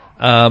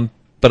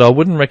 But I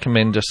wouldn't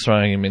recommend just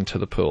throwing him into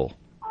the pool.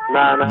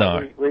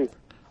 No.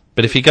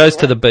 But if he goes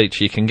to the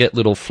beach, you can get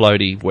little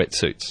floaty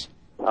wetsuits.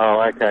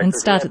 Oh, okay. And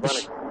start at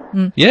the...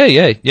 Yeah.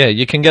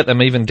 You can get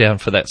them even down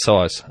for that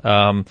size.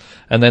 And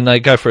then they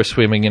go for a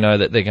swim and you know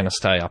that they're going to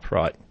stay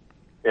upright.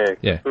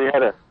 Yeah. We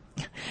had an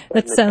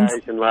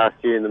occasion last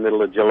year in the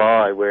middle of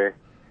July where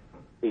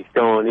he's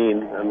gone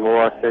in and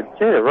Laura said,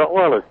 gee,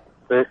 Rottweiler's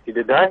thirsty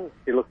today.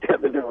 She looked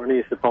out the door and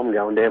here's the Pom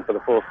going down for the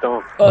fourth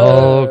time.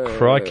 Oh,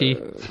 crikey.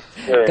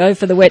 Yeah. Go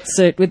for the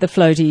wetsuit with the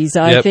floaties,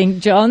 I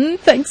think, John.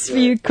 Thanks for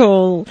your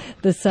call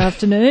this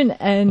afternoon.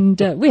 And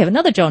we have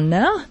another John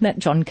now. That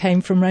John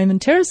came from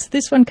Raymond Terrace.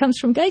 This one comes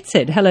from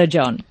Gateshead. Hello,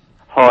 John.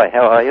 Hi,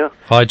 how are you?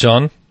 Hi,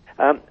 John.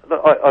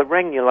 Look, I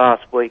rang you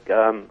last week.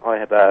 I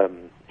have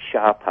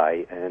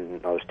Shar-Pei,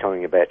 and I was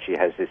telling you about she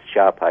has this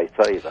Shar-Pei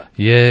fever.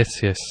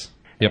 Yes. Yep.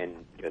 And,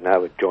 you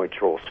know, her joints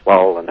are all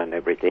swollen and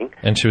everything.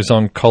 And she was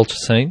on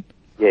colchicine?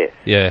 Yes.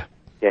 Yeah.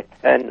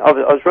 And I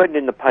was reading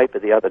in the paper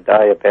the other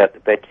day about the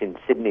vets in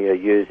Sydney are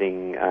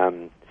using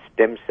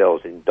stem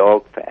cells in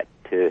dog fat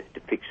to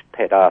fix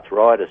pet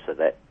arthritis of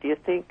that. Do you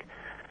think...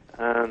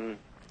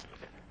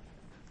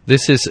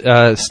 This is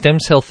stem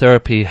cell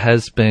therapy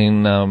has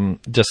been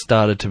just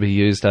started to be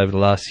used over the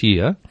last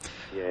year.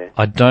 Yeah.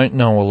 I don't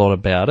know a lot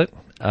about it.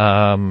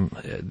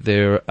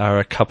 There are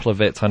a couple of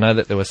vets. I know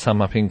that there were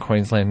some up in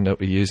Queensland that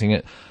were using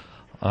it.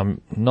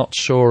 I'm not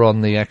sure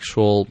on the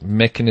actual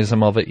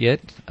mechanism of it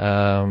yet.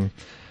 I'm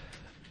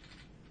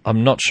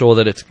not sure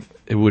that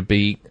it would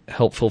be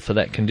helpful for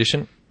that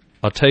condition.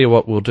 I'll tell you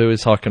what we'll do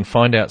is I can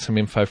find out some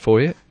info for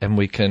you and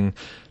we can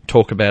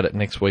talk about it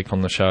next week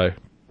on the show.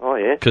 Oh,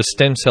 yeah. Because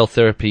stem cell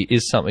therapy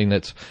is something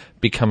that's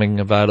becoming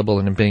available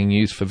and being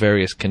used for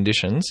various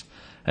conditions.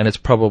 And it's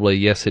probably,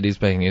 yes, it is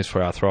being used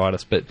for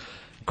arthritis, but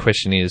the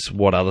question is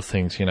what other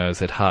things, you know,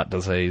 is it heart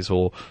disease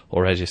or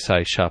as you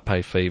say,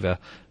 Shar-Pei fever?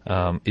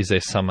 Is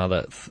there some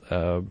other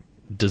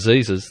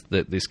diseases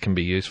that this can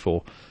be used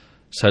for?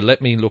 So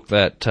let me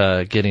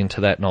get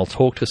into that, and I'll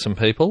talk to some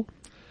people,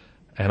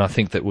 and I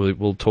think that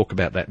we'll talk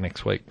about that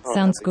next week.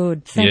 Sounds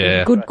good.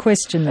 Good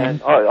question,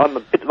 then. And I'm a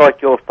bit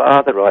like your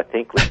father, I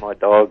think, with my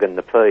dog and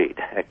the feed,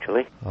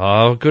 actually.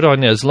 Oh, good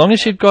on you. As long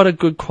as you've got a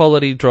good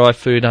quality dry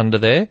food under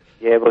there.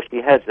 Yeah, well, she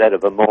has that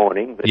of a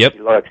morning, but Yep. she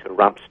likes a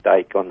rump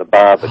steak on the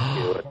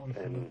barbecue.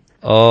 And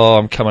Oh,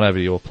 I'm coming over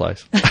to your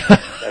place.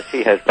 so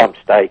she has rump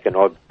steak, and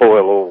I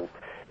boil all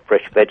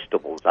fresh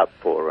vegetables up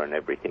for her and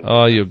everything.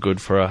 Oh, you're good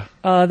for her.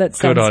 Oh, that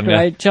Good sounds on ya.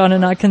 great, John.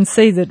 And I can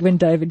see that when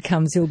David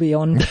comes, he'll be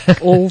on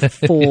all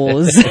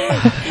fours.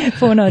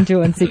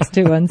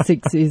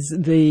 49216216 is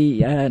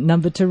the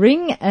number to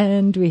ring.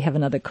 And we have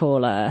another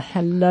caller.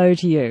 Hello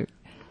to you.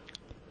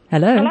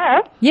 Hello?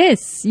 Hello?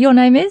 Yes, your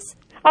name is?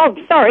 Oh,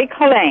 sorry,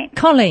 Colleen.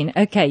 Colleen.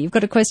 Okay, you've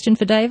got a question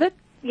for David?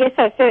 Yes,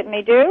 I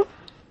certainly do.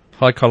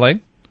 Hi,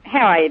 Colleen.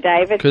 How are you,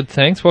 David? Good,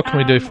 thanks. What can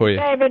we do for you?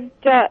 David,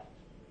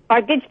 I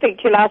did speak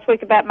to you last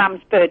week about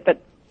Mum's bird, but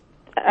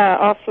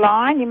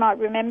offline, you might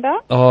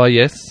remember. Oh,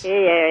 yes.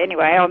 Yeah,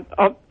 anyway,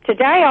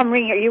 today I'm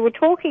ringing. You were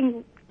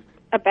talking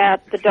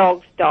about the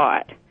dog's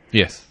diet.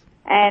 Yes.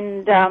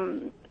 And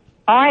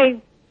I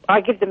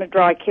give them a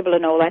dry kibble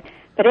and all that.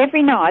 But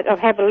every night I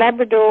have a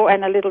Labrador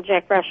and a little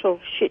Jack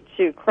Russell Shih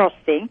Tzu cross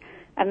thing,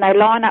 and they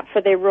line up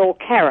for their raw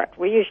carrot.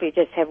 We usually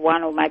just have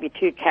one or maybe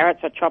two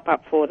carrots I chop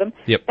up for them.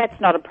 Yep. That's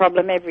not a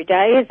problem every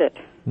day, is it?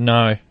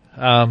 No,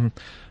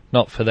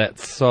 not for that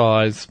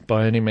size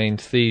by any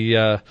means.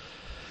 The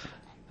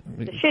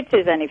Shih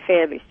Tzu's only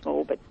fairly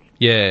small, but...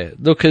 Yeah,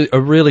 look,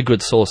 a really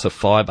good source of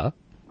fibre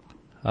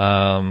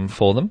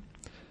for them.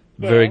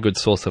 Yeah. Very good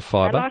source of I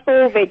fibre. like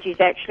all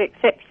veggies, actually,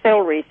 except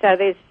celery. So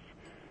there's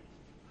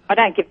I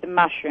don't give them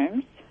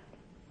mushrooms.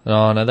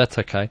 Oh, no, that's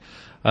okay.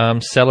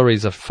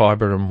 Celery's a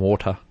fibre and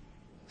water,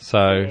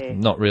 so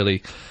not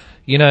really.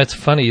 You know, it's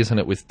funny, isn't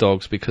it, with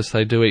dogs, because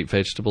they do eat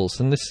vegetables,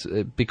 and this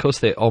because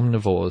they're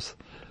omnivores.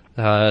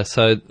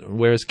 So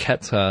whereas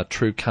cats are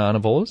true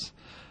carnivores,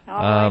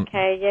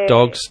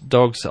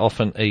 dogs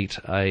often eat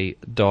a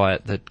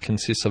diet that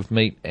consists of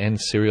meat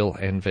and cereal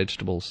and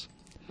vegetables.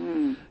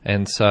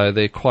 And so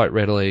they're quite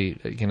readily,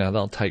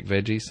 they'll take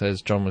veggies,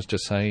 as John was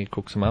just saying, he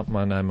cooks them up.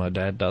 I know my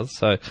dad does.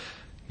 So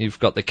you've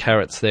got the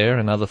carrots there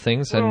and other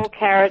things. Raw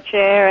carrots,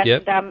 yeah.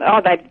 And,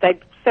 they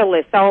sell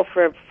their soul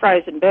for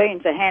frozen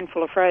beans, a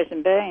handful of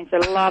frozen beans. They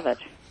love it.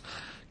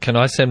 Can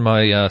I send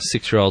my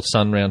 6-year-old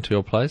son round to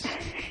your place?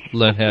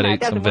 Learn how to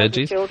eat some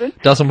veggies? Doesn't work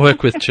with Doesn't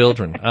work with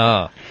children.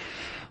 children.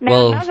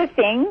 Now, another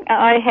thing,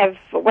 I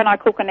have, when I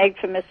cook an egg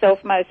for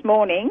myself most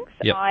mornings,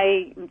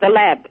 the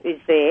lab is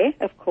there,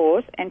 of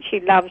course, and she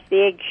loves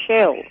the egg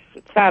shells.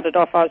 It started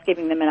off, I was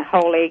giving them a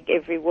whole egg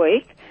every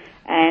week,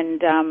 and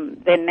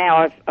then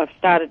now I've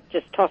started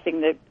just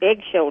tossing the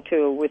eggshell to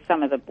her with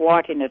some of the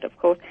white in it, of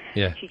course.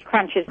 Yeah. She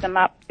crunches them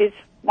up. Is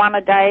one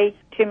a day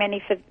too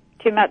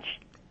much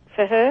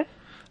for her?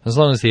 As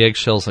long as the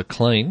eggshells are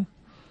clean.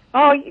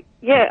 Oh,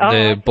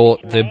 yeah.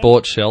 They're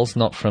bought shells,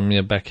 not from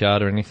your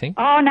backyard or anything.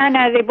 Oh,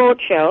 no, they're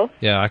bought shells.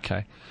 Yeah,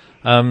 okay.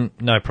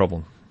 No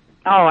problem.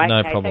 Oh, okay.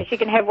 No problem. So she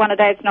can have one a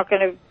day. It's not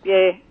going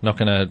to, Not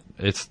going to,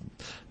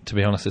 to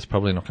be honest, it's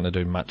probably not going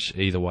to do much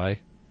either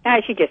way. No,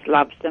 she just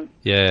loves them.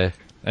 Yeah.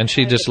 And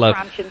she just loves...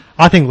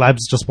 I think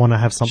labs just want to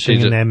have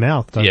something in their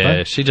mouth, don't they?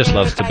 Yeah, she just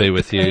loves to be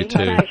with you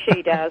too. No,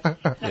 she does.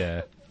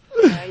 Yeah.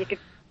 You could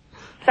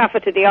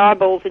suffer to the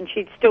eyeballs and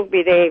she'd still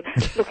be there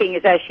looking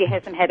as though she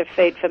hasn't had a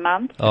feed for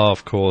months. Oh,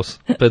 of course.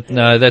 But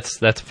no,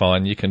 that's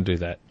fine. You can do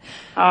that.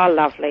 Oh,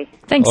 lovely.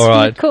 Thanks for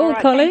your call,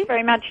 Colleen. Thanks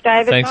very much,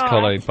 David. Thanks, Bye.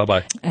 Colleen.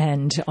 Bye-bye.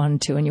 And on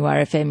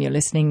 2NURFM, you're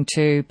listening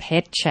to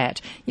Pet Chat.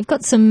 You've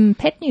got some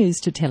pet news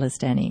to tell us,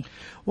 Danny.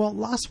 Well,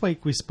 last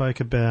week we spoke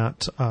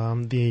about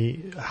the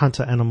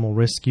Hunter Animal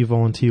Rescue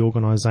Volunteer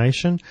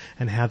Organisation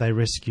and how they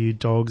rescue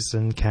dogs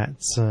and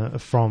cats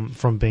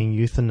from being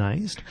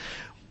euthanized.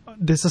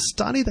 There's a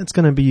study that's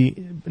going to be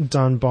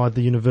done by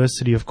the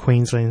University of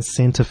Queensland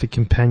Centre for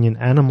Companion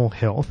Animal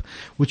Health,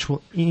 which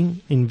will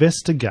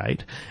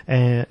investigate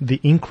the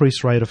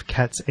increased rate of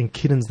cats and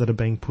kittens that are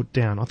being put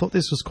down. I thought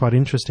this was quite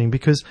interesting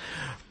because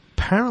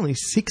apparently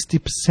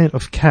 60%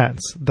 of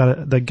cats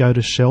that go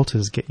to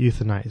shelters get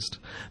euthanized.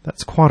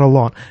 That's quite a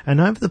lot.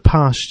 And over the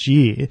past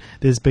year,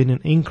 there's been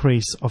an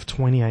increase of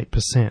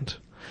 28%.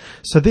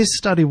 So this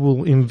study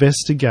will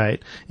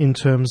investigate in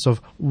terms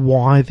of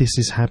why this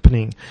is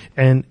happening,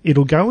 and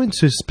it'll go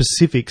into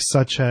specifics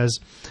such as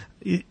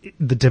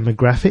the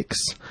demographics,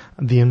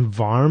 the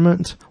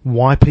environment,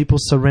 why people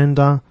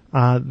surrender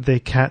their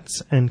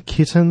cats and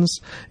kittens.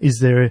 Is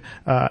there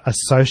a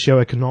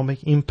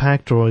socio-economic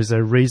impact, or is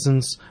there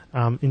reasons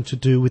to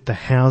do with the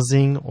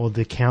housing or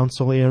the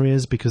council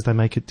areas because they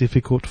make it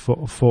difficult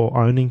for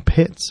owning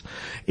pets?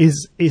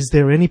 Is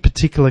there any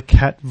particular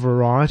cat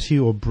variety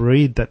or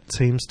breed that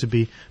seems to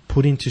be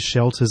put into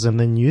shelters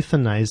and then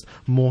euthanized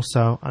more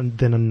so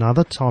than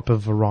another type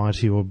of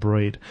variety or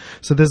breed?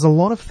 So there's a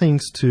lot of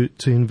things to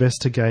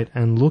investigate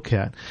and look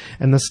at,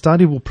 and the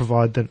study will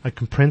provide then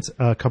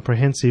a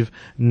comprehensive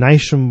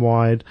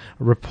nationwide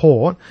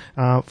report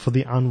for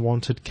the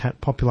unwanted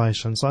cat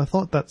population. So I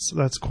thought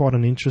that's quite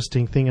an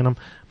interesting thing, and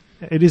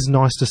it is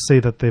nice to see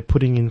that they're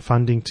putting in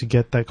funding to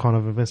get that kind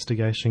of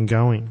investigation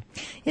going.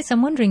 Yes,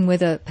 I'm wondering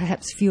whether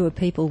perhaps fewer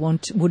people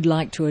would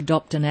like to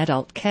adopt an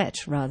adult cat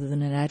rather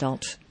than an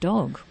adult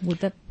dog. Would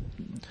that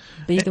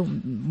be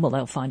well,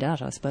 they'll find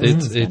out, I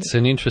suppose. It's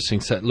an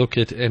interesting look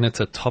at, and it's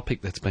a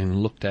topic that's been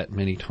looked at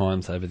many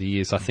times over the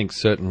years. I think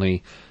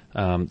certainly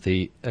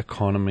the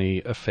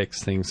economy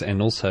affects things,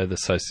 and also the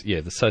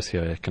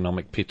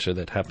socio-economic picture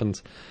that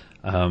happens.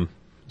 My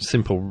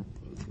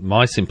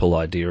simple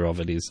idea of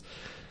it is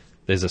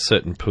there's a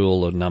certain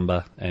pool or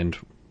number, and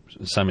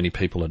so many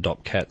people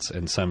adopt cats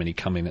and so many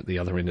come in at the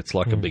other end. It's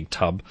like a big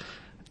tub,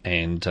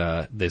 and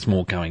there's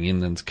more going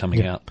in than's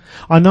coming out.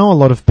 I know a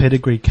lot of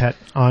pedigree cat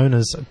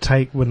owners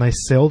when they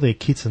sell their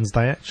kittens,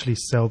 they actually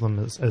sell them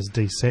as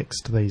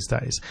desexed these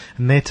days,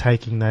 and they're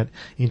taking that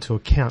into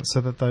account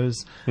so that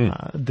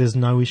there's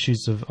no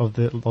issues of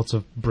lots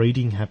of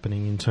breeding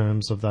happening in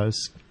terms of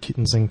those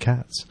kittens and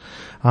cats,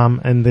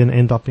 and then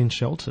end up in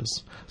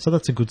shelters. So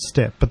that's a good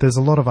step, but there's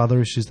a lot of other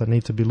issues that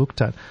need to be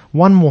looked at.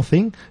 One more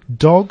thing,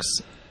 dogs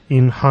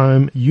in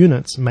home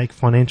units make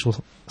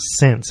financial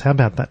sense. How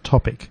about that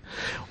topic?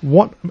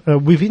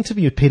 We've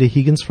interviewed Peter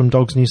Higgins from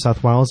Dogs New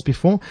South Wales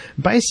before.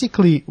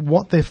 Basically,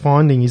 what they're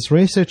finding is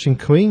research in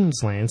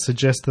Queensland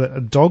suggests that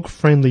a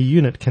dog-friendly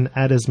unit can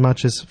add as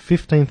much as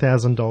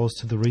 $15,000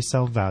 to the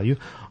resale value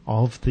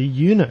of the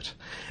unit.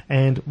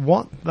 And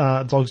what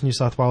Dogs New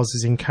South Wales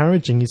is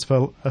encouraging is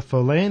for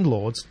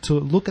landlords to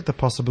look at the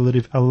possibility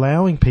of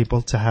allowing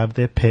people to have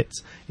their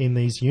pets in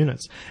these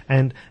units.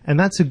 And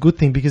that's a good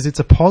thing, because it's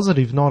a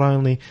positive not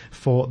only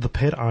for the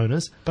pet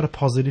owners, but a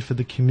positive for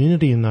the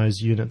community in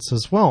those units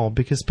as well,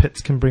 because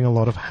pets can bring a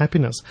lot of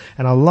happiness.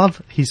 And I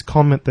love his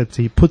comment that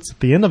he puts at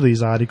the end of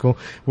his article,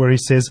 where he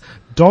says,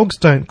 "Dogs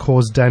don't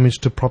cause damage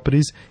to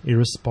properties,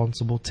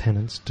 irresponsible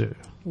tenants do."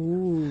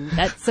 Ooh,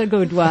 that's a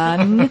good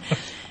one.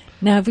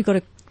 Now, have we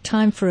got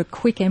time for a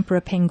quick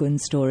Emperor Penguin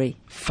story?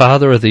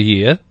 Father of the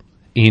Year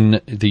in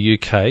the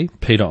UK,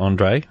 Peter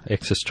Andre,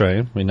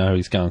 ex-Australian. We know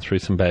he's going through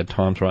some bad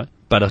times, right?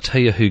 But I'll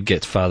tell you who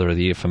gets Father of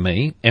the Year for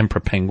me,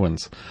 Emperor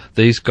Penguins.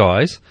 These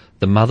guys,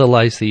 the mother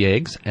lays the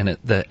eggs and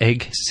the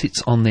egg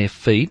sits on their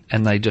feet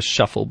and they just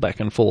shuffle back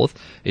and forth.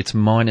 It's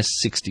minus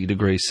 60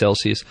 degrees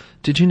Celsius.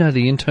 Did you know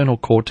the internal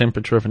core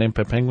temperature of an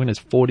Emperor Penguin is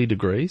 40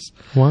 degrees?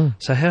 Wow.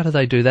 So how do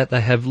they do that? They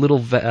have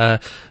little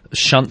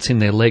shunts in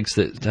their legs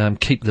that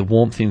keep the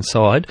warmth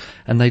inside,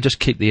 and they just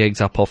keep the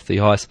eggs up off the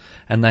ice,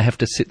 and they have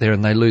to sit there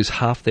and they lose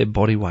half their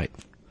body weight.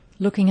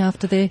 Looking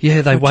after their...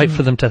 Yeah, they wait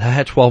for them to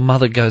hatch while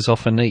mother goes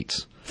off and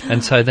eats.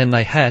 And so then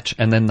they hatch,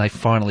 and then they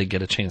finally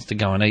get a chance to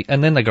go and eat,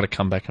 and then they've got to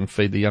come back and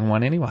feed the young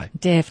one anyway.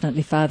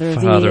 Definitely Father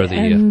of the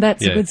Year. And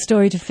that's a good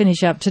story to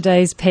finish up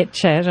today's Pet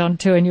Chat on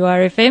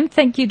 2NURFM.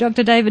 Thank you,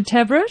 Dr. David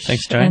Tabrush.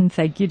 Thanks, Jane. And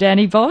thank you,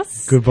 Danny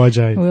Boss. Goodbye,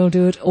 Jane. We'll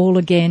do it all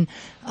again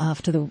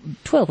after the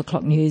 12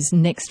 o'clock news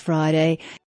next Friday.